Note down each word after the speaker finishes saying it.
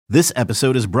This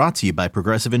episode is brought to you by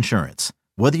Progressive Insurance.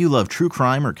 Whether you love true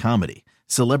crime or comedy,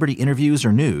 celebrity interviews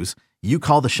or news, you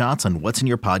call the shots on what's in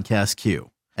your podcast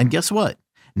queue. And guess what?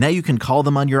 Now you can call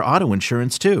them on your auto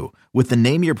insurance too with the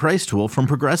Name Your Price tool from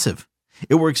Progressive.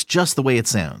 It works just the way it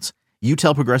sounds. You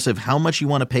tell Progressive how much you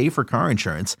want to pay for car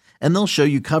insurance, and they'll show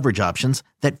you coverage options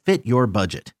that fit your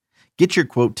budget. Get your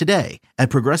quote today at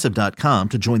Progressive.com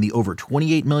to join the over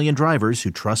 28 million drivers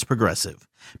who trust Progressive.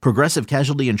 Progressive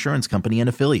Casualty Insurance Company and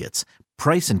Affiliates.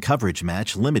 Price and coverage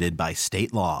match limited by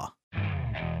state law.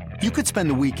 You could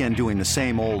spend the weekend doing the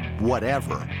same old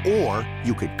whatever, or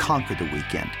you could conquer the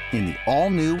weekend in the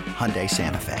all-new Hyundai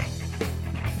Santa Fe.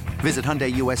 Visit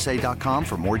HyundaiUSA.com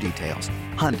for more details.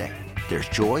 Hyundai, there's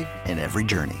joy in every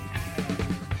journey.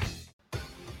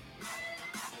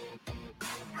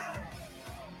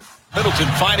 Middleton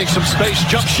finding some space.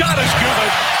 Jump shot is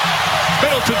good.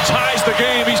 Middleton ties the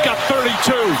game. He's got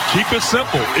 32. Keep it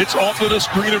simple. It's off of the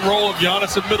screen and roll of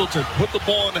Giannis and Middleton. Put the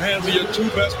ball in the hands of your two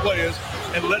best players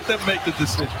and let them make the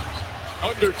decision.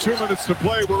 Under 2 minutes to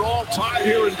play. We're all tied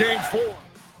here in game 4.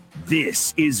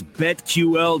 This is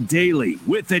BetQL Daily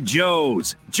with the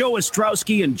Joes, Joe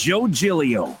Ostrowski and Joe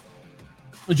Giglio.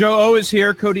 Joe O is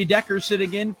here. Cody Decker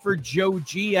sitting in for Joe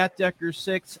G at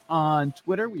Decker6 on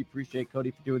Twitter. We appreciate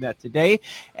Cody for doing that today.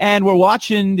 And we're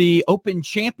watching the Open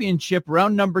Championship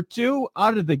round number 2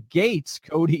 out of the gates.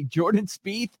 Cody, Jordan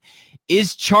Spieth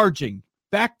is charging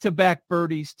back-to-back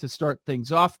birdies to start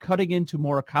things off, cutting into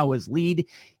Morikawa's lead.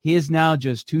 He is now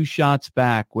just 2 shots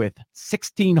back with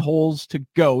 16 holes to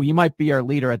go. He might be our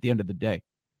leader at the end of the day.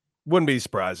 Wouldn't be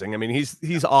surprising. I mean,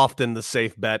 he's often the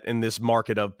safe bet in this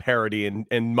market of parity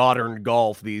in modern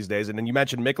golf these days. And then you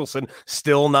mentioned Mickelson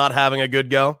still not having a good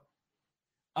go.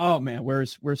 Oh man,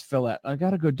 where's Phil at? I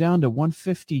got to go down to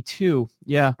 152.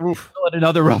 Yeah, Phil had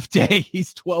another rough day.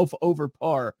 He's 12 over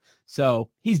par,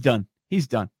 so he's done.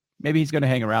 Maybe he's going to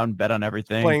hang around and bet on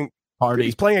everything. Party.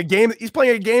 He's playing a game. He's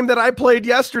playing a game that I played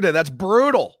yesterday. That's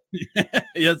brutal.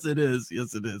 Yes, it is.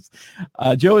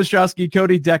 Joe Ostrowski,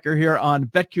 Cody Decker here on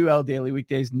BetQL Daily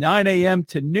weekdays, 9 a.m.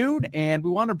 to noon. And we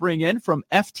want to bring in from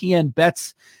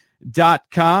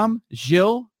FTNBets.com,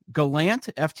 Gilles Gallant,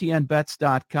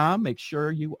 FTNBets.com. Make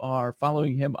sure you are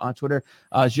following him on Twitter.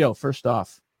 Gilles, first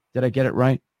off, did I get it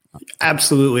right?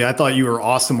 Absolutely. I thought you were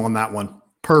awesome on that one.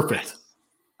 Perfect.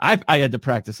 I had to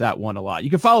practice that one a lot. You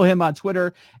can follow him on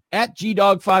Twitter at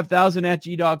GDog5000, at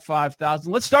GDog5000.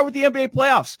 Let's start with the NBA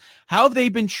playoffs. How have they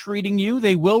been treating you?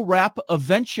 They will wrap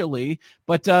eventually,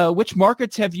 but which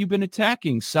markets have you been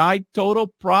attacking? Side, total,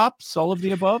 props, all of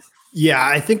the above? Yeah,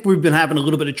 I think we've been having a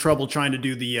little bit of trouble trying to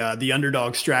do the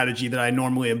underdog strategy that I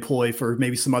normally employ for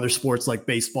maybe some other sports like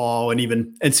baseball and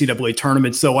even NCAA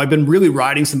tournaments. So I've been really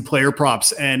riding some player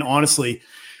props, and honestly,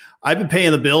 I've been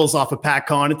paying the bills off of Pat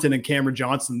Connaughton and Cameron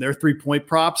Johnson. Their 3-point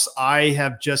props, I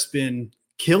have just been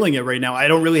killing it right now. I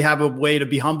don't really have a way to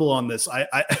be humble on this.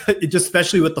 I just,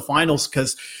 especially with the finals,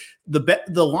 because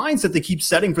the lines that they keep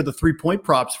setting for the 3-point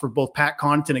props for both Pat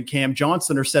Connaughton and Cam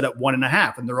Johnson are set at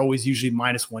 1.5, and they're always usually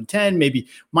 -110, maybe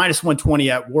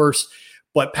 -120 at worst.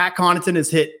 But Pat Connaughton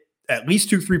has hit at least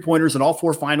 2 3-pointers in all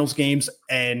 4 finals games,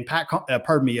 and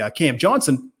Cam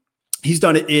Johnson, he's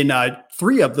done it in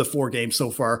 3 of the 4 games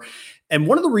so far. And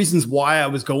one of the reasons why I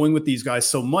was going with these guys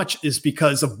so much is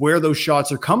because of where those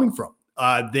shots are coming from.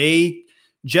 They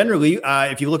generally,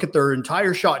 if you look at their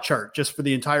entire shot chart, just for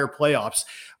the entire playoffs,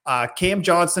 Cam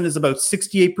Johnson is about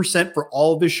 68% for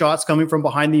all of his shots coming from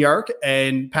behind the arc,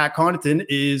 and Pat Connaughton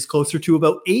is closer to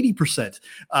about 80%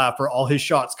 for all his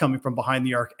shots coming from behind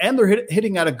the arc. And they're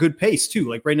hitting at a good pace too.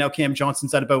 Like right now, Cam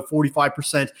Johnson's at about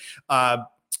 45%.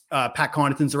 Pat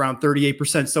Connaughton's around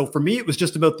 38%. So for me, it was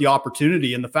just about the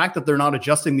opportunity and the fact that they're not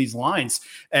adjusting these lines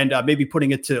and maybe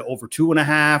putting it to over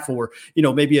 2.5, or,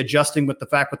 maybe adjusting with the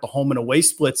fact with the home and away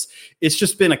splits. It's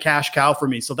just been a cash cow for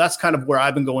me. So that's kind of where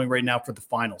I've been going right now for the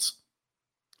finals.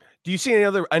 Do you see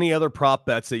any other prop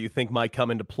bets that you think might come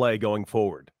into play going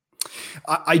forward?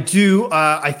 I do.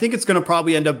 I think it's going to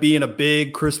probably end up being a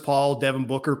big Chris Paul, Devin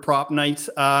Booker prop night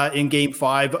in Game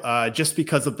 5, just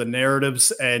because of the narratives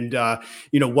and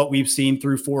what we've seen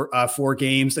through 4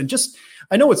 games, and just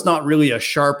I know it's not really a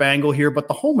sharp angle here, but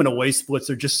the home and away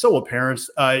splits are just so apparent.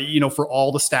 For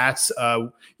all the stats,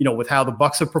 with how the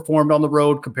Bucks have performed on the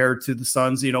road compared to the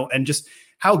Suns, and just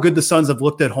how good the Suns have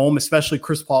looked at home, especially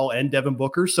Chris Paul and Devin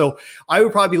Booker. So I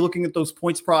would probably be looking at those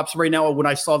points props right now. When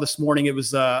I saw this morning, it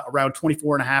was around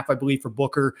 24.5, I believe, for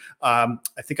Booker. I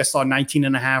think I saw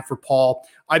 19.5 for Paul.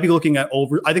 I'd be looking at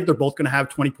over. I think they're both going to have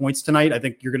 20 points tonight. I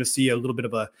think you're going to see a little bit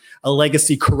of a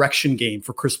legacy correction game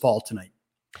for Chris Paul tonight.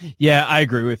 Yeah, I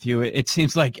agree with you. It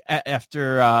seems like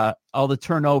after all the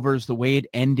turnovers, the way it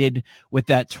ended with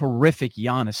that terrific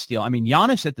Giannis steal. I mean,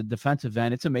 Giannis at the defensive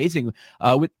end, it's amazing.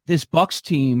 With this Bucks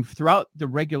team throughout the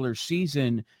regular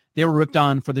season, they were ripped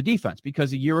on for the defense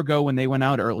because a year ago when they went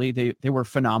out early, they were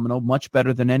phenomenal, much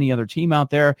better than any other team out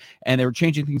there. And they were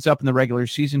changing things up in the regular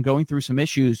season, going through some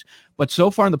issues. But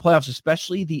so far in the playoffs,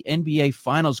 especially the NBA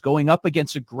Finals, going up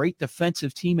against a great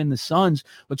defensive team in the Suns,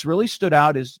 what's really stood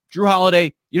out is Jrue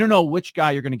Holiday. You don't know which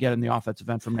guy you're going to get in the offensive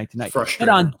end from night to night. But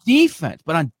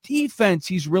on defense,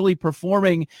 he's really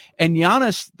performing. And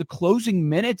Giannis, the closing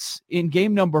minutes in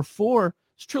game number 4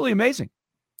 is truly amazing.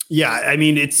 Yeah, I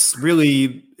mean, it's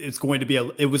going to be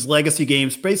it was legacy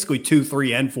games, basically 2,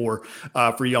 3, and 4 for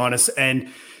Giannis. And,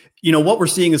 what we're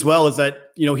seeing as well is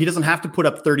that, he doesn't have to put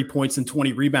up 30 points and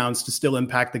 20 rebounds to still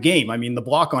impact the game. I mean, the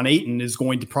block on Ayton is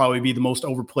going to probably be the most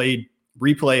overplayed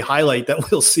replay highlight that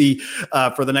we'll see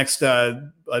for the next,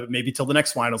 maybe till the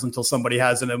next finals, until somebody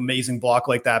has an amazing block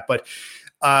like that. But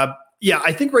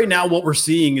I think right now what we're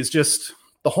seeing is just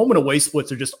the home and away splits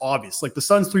are just obvious. Like the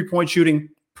Suns 3-point shooting,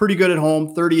 pretty good at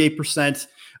home, 38%.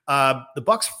 The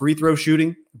Bucks free throw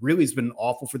shooting really has been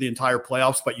awful for the entire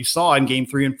playoffs, but you saw in game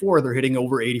 3 and 4, they're hitting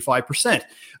over 85%.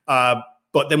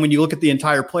 But then when you look at the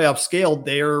entire playoff scale,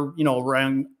 they're,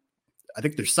 around, I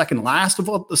think they're second last of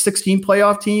all the 16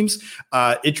 playoff teams.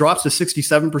 It drops to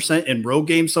 67% in road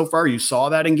games so far. You saw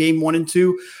that in game 1 and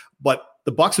 2, but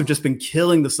the Bucks have just been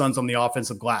killing the Suns on the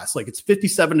offensive glass. Like it's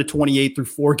 57-28 through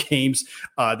 4 games.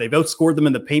 They've outscored them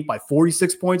in the paint by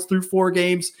 46 points through 4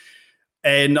 games.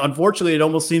 And unfortunately, it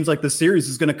almost seems like the series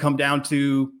is going to come down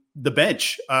to the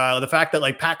bench. The fact that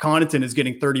like Pat Connaughton is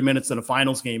getting 30 minutes in a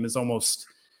finals game is almost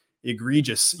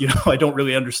egregious. I don't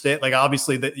really understand. Like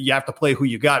obviously that you have to play who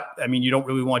you got. I mean, you don't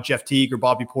really want Jeff Teague or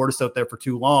Bobby Portis out there for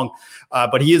too long,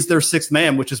 but he is their 6th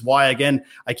man, which is why, again,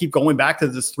 I keep going back to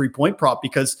this 3-point prop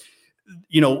because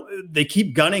they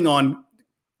keep gunning on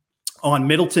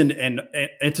Middleton and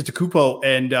Antetokounmpo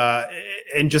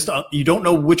and just you don't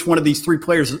know which one of these 3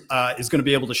 players is going to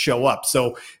be able to show up.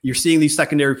 So you're seeing these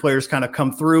secondary players kind of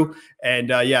come through.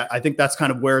 And I think that's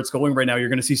kind of where it's going right now. You're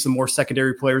going to see some more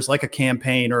secondary players like a Cam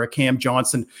Payne or a Cam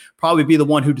Johnson probably be the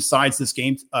one who decides this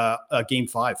game, game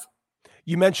 5.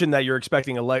 You mentioned that you're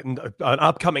expecting an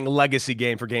upcoming legacy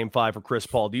game for game 5 for Chris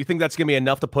Paul. Do you think that's going to be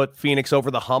enough to put Phoenix over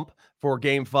the hump for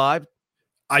game 5?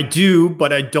 I do,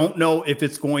 but I don't know if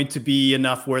it's going to be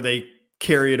enough where they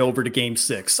carry it over to game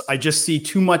 6. I just see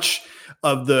too much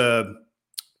of the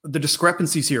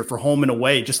discrepancies here for home and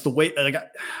away. Just the way,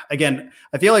 again,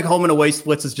 I feel like home and away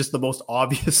splits is just the most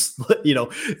obvious,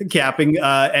 capping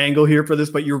angle here for this,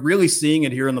 but you're really seeing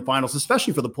it here in the finals,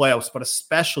 especially for the playoffs, but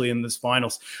especially in this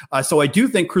finals. So I do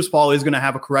think Chris Paul is going to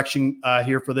have a correction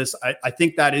here for this. I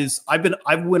think that is,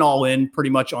 I've went all in pretty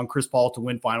much on Chris Paul to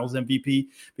win finals MVP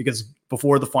because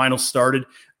before the finals started,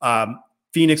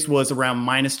 Phoenix was around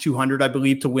 -200, I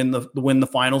believe, to win the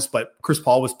finals, but Chris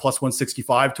Paul was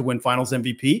 +165 to win finals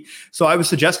MVP. So I was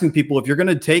suggesting to people, if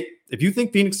you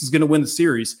think Phoenix is going to win the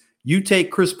series, you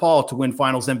take Chris Paul to win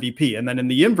finals MVP. And then in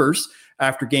the inverse,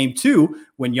 after game 2,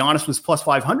 when Giannis was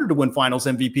 +500 to win finals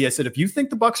MVP, I said, if you think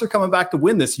the Bucks are coming back to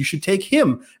win this, you should take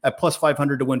him at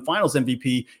 +500 to win finals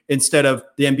MVP instead of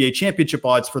the NBA championship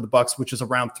odds for the Bucks, which is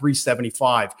around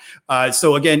 375.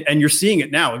 So again, and you're seeing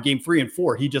it now in game 3 and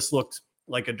 4, he just looked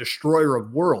like a destroyer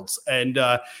of worlds. And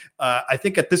I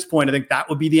think at this point, I think that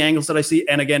would be the angles that I see.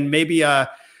 And again, maybe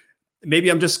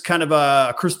I'm just kind of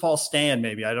a Chris Paul stan.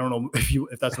 Maybe I don't know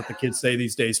if that's what the kids say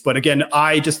these days. But again,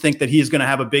 I just think that he is going to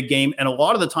have a big game. And a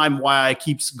lot of the time, why I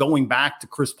keep going back to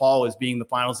Chris Paul as being the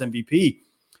Finals MVP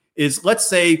is let's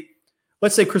say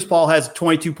Chris Paul has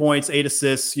 22 points, 8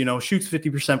 assists, shoots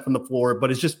 50% from the floor,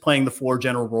 but is just playing the floor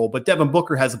general role. But Devin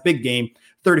Booker has a big game,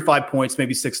 35 points,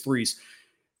 maybe 6 threes.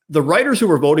 The writers who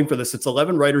are voting for this, it's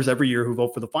 11 writers every year who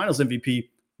vote for the Finals MVP.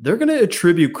 They're going to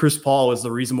attribute Chris Paul as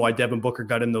the reason why Devin Booker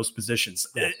got in those positions.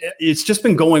 It's just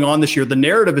been going on this year. The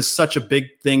narrative is such a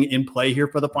big thing in play here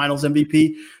for the Finals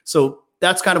MVP. So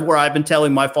that's kind of where I've been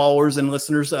telling my followers and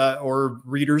listeners or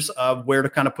readers where to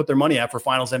kind of put their money at for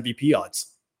Finals MVP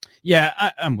odds.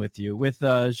 Yeah, I'm with you. With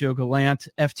Joe Gallant,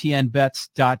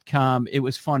 FTNbets.com. It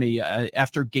was funny.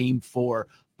 After game 4,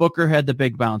 Booker had the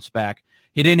big bounce back.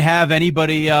 He didn't have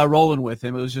anybody rolling with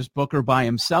him. It was just Booker by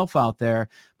himself out there.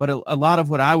 But a lot of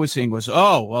what I was seeing was,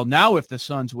 now if the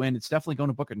Suns win, it's definitely going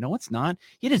to Booker. No, it's not.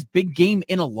 He had his big game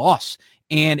in a loss.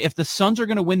 And if the Suns are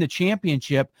going to win the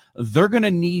championship, they're going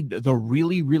to need the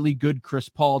really, really good Chris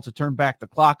Paul to turn back the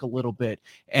clock a little bit.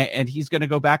 And he's going to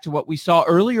go back to what we saw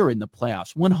earlier in the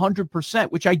playoffs,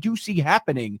 100%, which I do see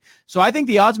happening. So I think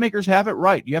the odds makers have it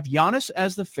right. You have Giannis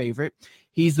as the favorite.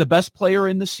 He's the best player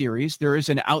in the series. There is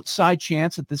an outside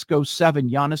chance that this goes 7.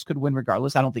 Giannis could win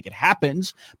regardless. I don't think it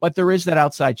happens, but there is that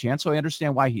outside chance. So I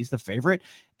understand why he's the favorite.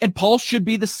 And Paul should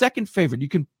be the second favorite. You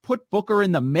can put Booker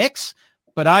in the mix,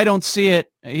 but I don't see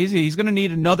it. He's going to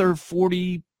need another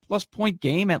 40-plus point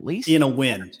game at least. In a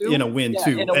win too.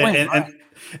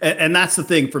 And that's the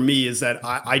thing for me is that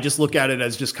I just look at it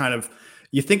as just kind of,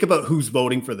 you think about who's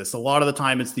voting for this. A lot of the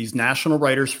time it's these national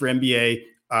writers for NBA.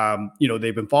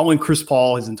 They've been following Chris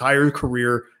Paul his entire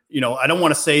career. I don't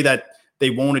want to say that they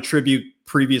won't attribute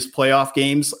previous playoff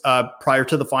games prior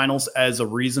to the finals as a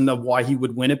reason of why he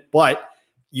would win it, but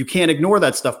you can't ignore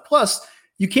that stuff. Plus,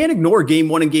 you can't ignore game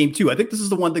 1 and game 2. I think this is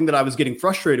the one thing that I was getting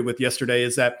frustrated with yesterday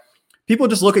is that people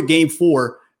just look at game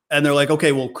 4 and they're like,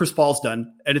 okay, well, Chris Paul's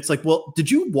done. And it's like, well,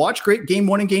 did you watch great game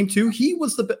 1 and game 2? He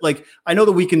was I know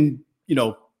that we can,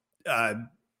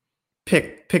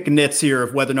 pick nits here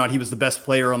of whether or not he was the best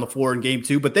player on the floor in game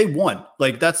 2, but they won.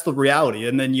 That's the reality.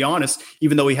 And then Giannis,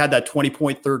 even though he had that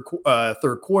 20-point third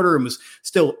quarter and was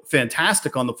still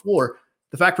fantastic on the floor,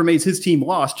 the fact remains his team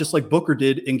lost just like Booker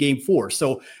did in game 4.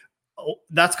 So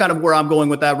that's kind of where I'm going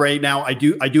with that right now. I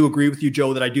do agree with you,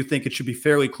 Joe, that I do think it should be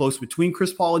fairly close between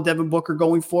Chris Paul and Devin Booker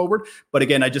going forward. But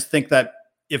again, I just think that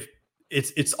if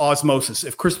it's osmosis,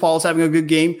 if Chris Paul is having a good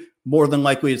game, more than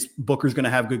likely it's Booker's going to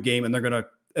have a good game,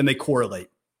 and they correlate.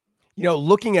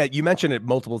 Looking at, you mentioned it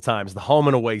multiple times, the home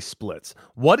and away splits.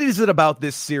 What is it about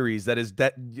this series that is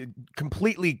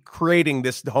completely creating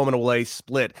this home and away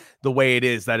split the way it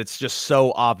is, that it's just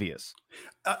so obvious?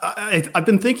 I've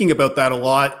been thinking about that a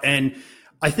lot, and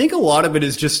I think a lot of it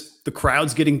is just the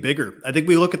crowds getting bigger. I think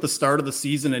we look at the start of the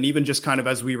season, and even just kind of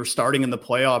as we were starting in the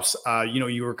playoffs,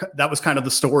 that was kind of the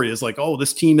story is like, oh,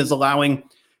 this team is allowing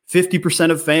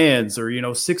 50% of fans or,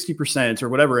 60% or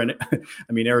whatever. And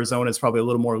I mean, Arizona is probably a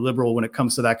little more liberal when it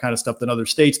comes to that kind of stuff than other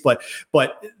states, but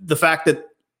the fact that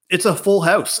it's a full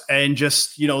house and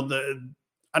just,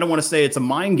 I don't want to say it's a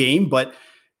mind game, but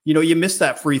you miss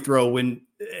that free throw and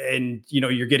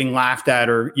you're getting laughed at,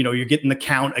 or, you're getting the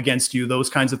count against you, those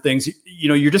kinds of things.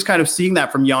 You're just kind of seeing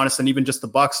that from Giannis and even just the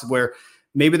Bucks, where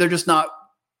maybe they're just not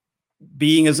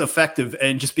being as effective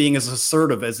and just being as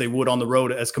assertive as they would on the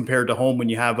road as compared to home when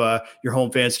you have your home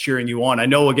fans cheering you on. I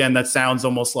know, again, that sounds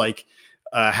almost like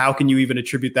how can you even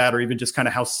attribute that, or even just kind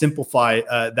of how simplify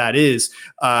that is.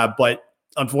 But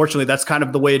unfortunately, that's kind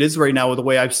of the way it is right now. With the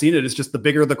way I've seen it is just the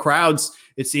bigger the crowds,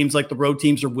 it seems like the road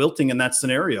teams are wilting in that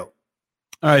scenario.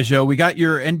 All right, Joe, we got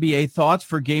your NBA thoughts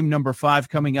for game number 5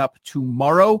 coming up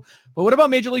tomorrow. But what about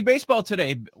Major League Baseball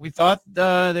today? We thought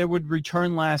they would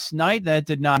return last night. That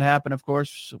did not happen, of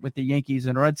course, with the Yankees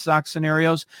and Red Sox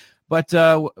scenarios. But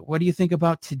what do you think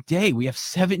about today? We have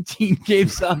 17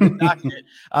 games on the docket.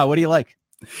 What do you like?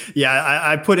 Yeah,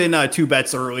 I put in 2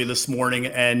 bets early this morning,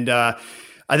 and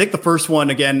I think the first one,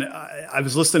 again, I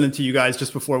was listening to you guys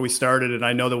just before we started, and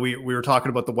I know that we were talking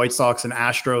about the White Sox and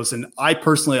Astros, and I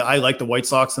like the White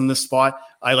Sox in this spot.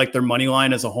 I like their money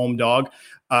line as a home dog.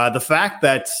 The fact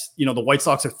that, the White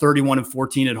Sox are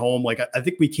 31-14 at home, I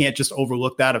think we can't just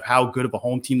overlook that of how good of a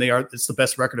home team they are. It's the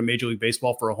best record in Major League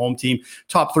Baseball for a home team.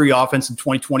 Top 3 offense in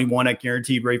 2021 at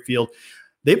Guaranteed Rate Field.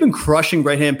 They've been crushing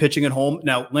right-hand pitching at home.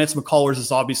 Now, Lance McCullers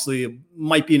is obviously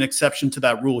might be an exception to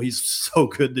that rule. He's so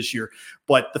good this year.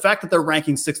 But the fact that they're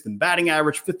ranking 6th in batting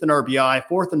average, 5th in RBI,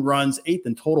 4th in runs, 8th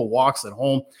in total walks at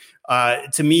home,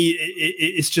 to me,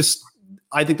 it's just –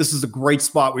 I think this is a great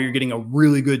spot where you're getting a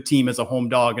really good team as a home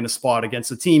dog in a spot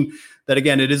against a team that,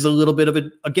 again, it is a little bit of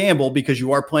a gamble because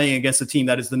you are playing against a team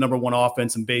that is the number 1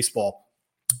 offense in baseball.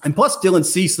 And plus, Dylan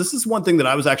Cease, this is one thing that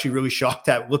I was actually really shocked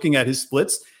at looking at his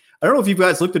splits. I don't know if you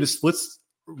guys looked at his splits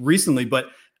recently, but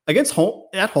at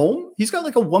home, he's got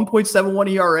like a 1.71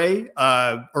 ERA,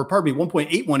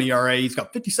 1.81 ERA. He's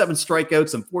got 57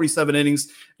 strikeouts and 47 innings.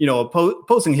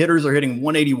 Opposing hitters are hitting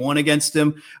 181 against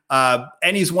him.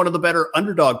 And he's one of the better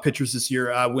underdog pitchers this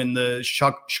year when the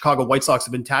Chicago White Sox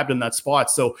have been tabbed in that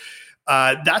spot. So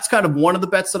that's kind of one of the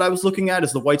bets that I was looking at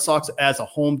is the White Sox as a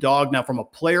home dog. Now, from a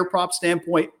player prop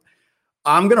standpoint,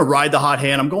 I'm going to ride the hot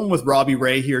hand. I'm going with Robbie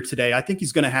Ray here today. I think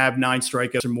he's going to have 9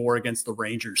 strikeouts or more against the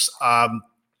Rangers.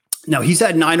 Now, he's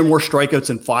had 9 or more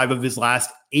strikeouts in 5 of his last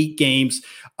 8 games.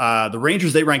 The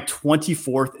Rangers, they rank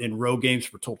 24th in road games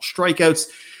for total strikeouts.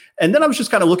 And then I was just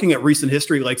kind of looking at recent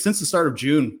history. Since the start of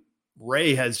June,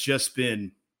 Ray has just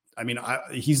been,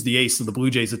 he's the ace of the Blue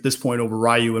Jays at this point over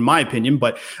Ryu, in my opinion.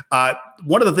 But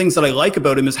one of the things that I like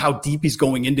about him is how deep he's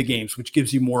going into games, which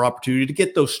gives you more opportunity to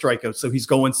get those strikeouts. So he's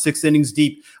going 6 innings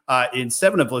deep in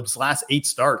 7 of his last 8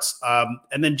 starts.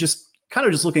 And then just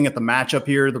looking at the matchup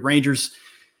here, the Rangers,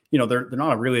 they're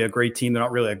not really a great team. They're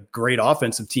not really a great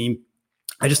offensive team.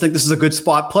 I just think this is a good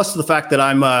spot. Plus the fact that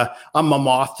I'm a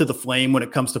moth to the flame when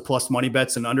it comes to plus money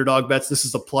bets and underdog bets. This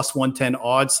is a plus 110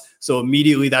 odds. So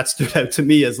immediately that stood out to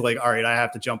me as like, all right, I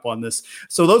have to jump on this.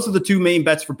 So those are the two main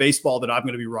bets for baseball that I'm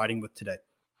going to be riding with today.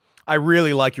 I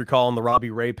really like your call on the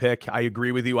Robbie Ray pick. I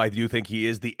agree with you. I do think he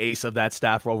is the ace of that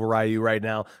staff over Ryu right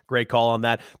now. Great call on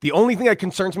that. The only thing that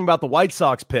concerns me about the White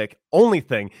Sox pick,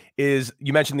 is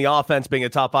you mentioned the offense being a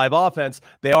top 5 offense.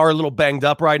 They are a little banged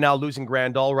up right now. Losing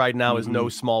Grandal right now is no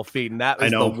small feat. And that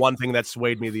is the one thing that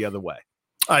swayed me the other way.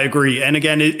 I agree. And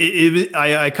again,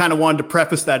 I kind of wanted to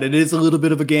preface that it is a little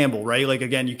bit of a gamble, right? Like,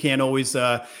 again, you can't always,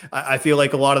 I feel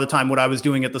like a lot of the time what I was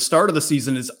doing at the start of the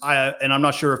season is and I'm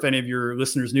not sure if any of your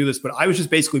listeners knew this, but I was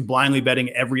just basically blindly betting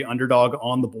every underdog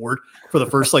on the board for the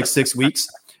first 6 weeks.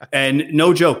 And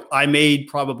no joke, I made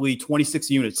probably 26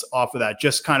 units off of that,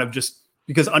 just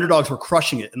because underdogs were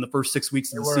crushing it in the first 6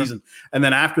 weeks of the season. And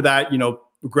then after that,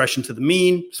 regression to the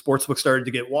mean, sportsbook started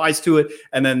to get wise to it.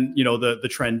 And then, the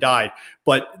trend died.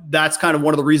 But that's kind of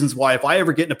one of the reasons why if I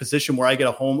ever get in a position where I get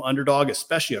a home underdog,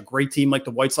 especially a great team like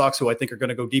the White Sox, who I think are going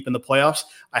to go deep in the playoffs,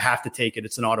 I have to take it.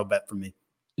 It's an auto bet for me.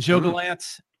 Joe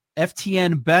Gallant,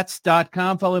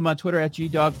 FTNbets.com. Follow him on Twitter at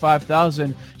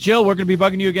GDog5000. Jill, we're going to be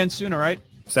bugging you again soon, all right?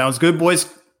 Sounds good,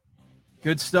 boys.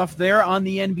 Good stuff there on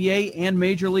the NBA and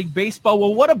Major League Baseball.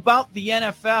 Well, what about the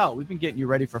NFL? We've been getting you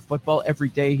ready for football every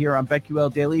day here on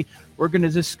BetQL Daily. We're going to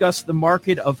discuss the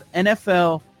market of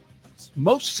NFL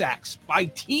most sacks by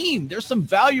team. There's some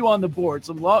value on the board,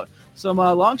 some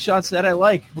long shots that I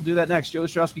like. We'll do that next. Joe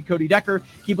Ostrowski, Cody Decker.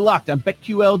 Keep it locked on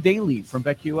BetQL Daily from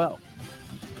BetQL.